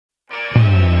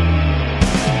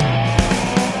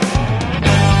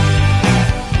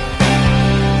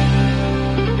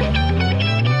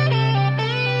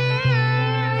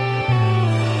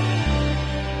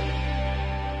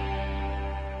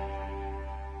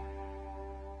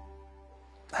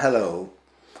Hello,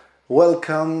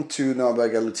 welcome to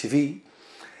Norbert Galo TV,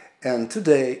 and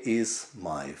today is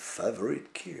my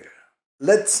favorite gear.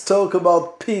 Let's talk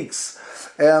about picks,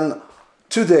 and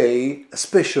today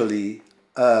especially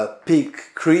a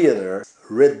pick creator,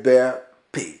 Redbear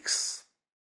picks.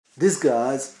 These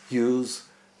guys use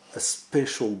a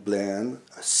special blend,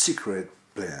 a secret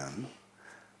blend,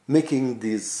 making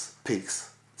these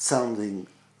picks sounding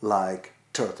like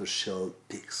tortoiseshell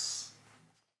picks.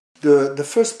 The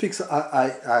first picks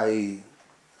I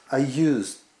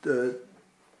used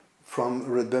from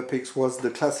Redbear picks was the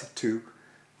classic 2,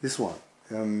 this one.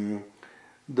 The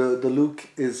look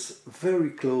is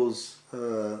very close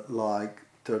like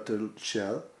turtle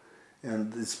shell,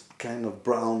 and this kind of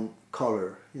brown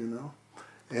color, you know,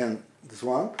 and this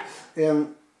one.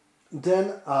 And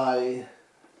then I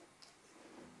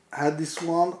had this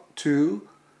one too.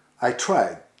 I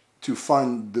tried to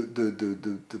find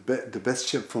the best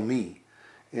shape for me,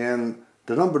 and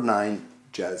the number 9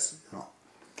 jazz, you know,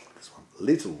 this one,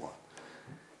 little one.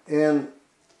 And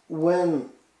when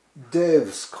Dave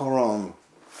Scoron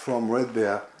from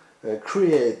Redbear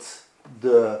creates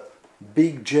the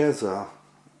big jazzer,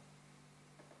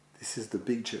 this is the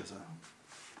big jazzer.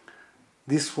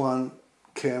 This one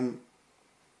came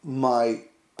my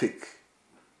pick.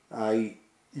 I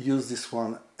use this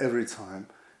one every time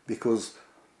because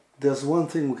there's one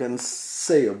thing we can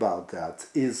say about that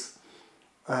is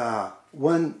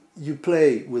when you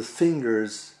play with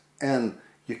fingers and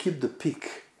you keep the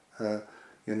pick,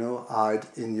 you know, hide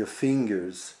in your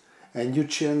fingers, and you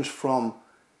change from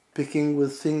picking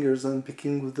with fingers and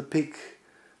picking with the pick,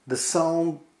 the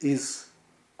sound is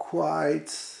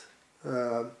quite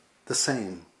the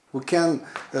same. We can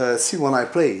see when I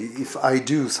play, if I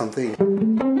do something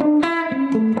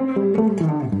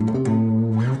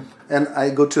and I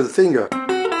go to the finger, I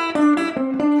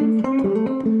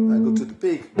go to the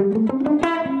pick,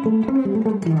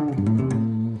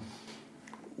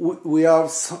 we have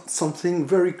something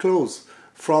very close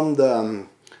from the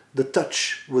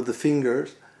touch with the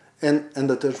fingers and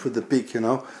the touch with the pick, you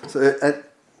know.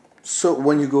 So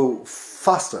when you go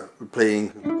faster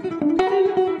playing,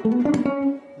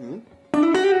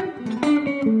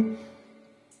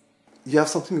 you have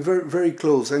something very, very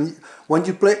close. And when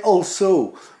you play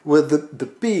also with the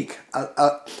pick,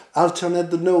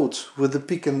 alternate the notes with the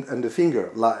pick and the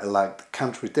finger, like the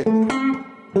country thing.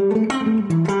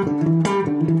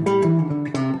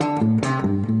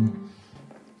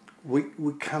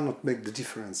 We cannot make the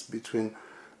difference between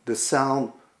the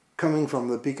sound coming from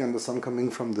the pick and the sound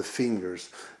coming from the fingers.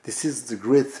 This is the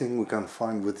great thing we can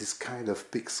find with this kind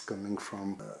of picks coming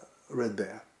from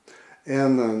Redbear.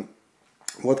 And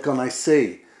what can I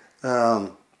say?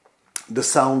 The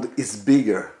sound is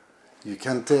bigger. You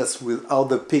can test with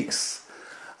other picks,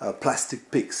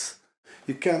 plastic picks.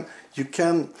 You can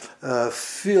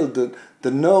feel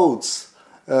the notes,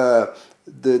 the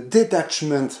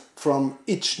detachment from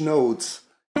each note.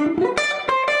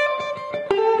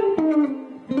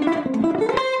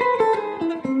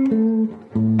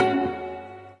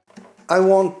 I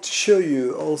want to show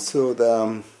you also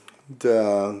the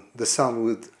sound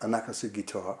with an acoustic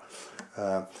guitar.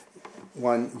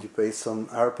 When you play some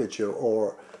arpeggio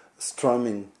or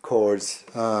strumming chords,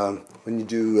 when you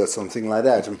do something like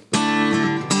that.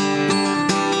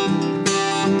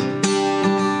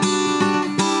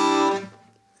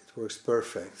 It works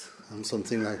perfect on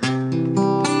something like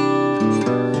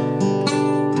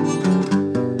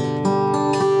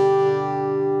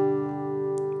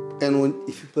and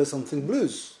if you play something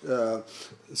blues,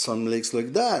 some licks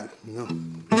like that, you know.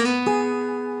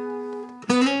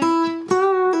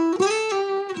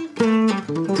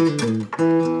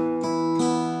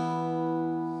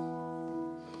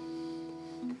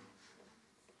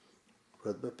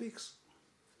 Redbear picks.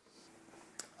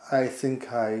 I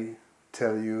think I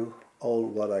tell you all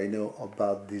what I know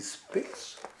about these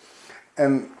picks,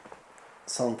 and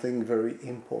something very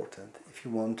important. If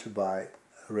you want to buy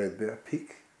a Redbear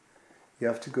pick, you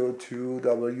have to go to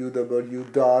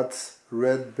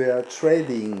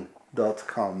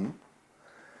www.redbeartrading.com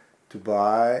to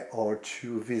buy or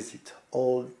to visit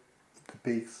all the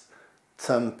picks,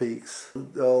 thumb picks,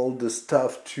 all the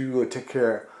stuff to take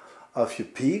care of your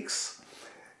picks.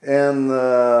 And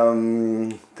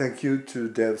thank you to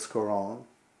Dave Scoron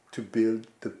to build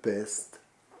the best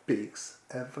picks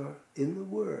ever in the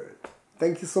world.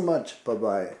 Thank you so much.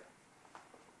 Bye-bye.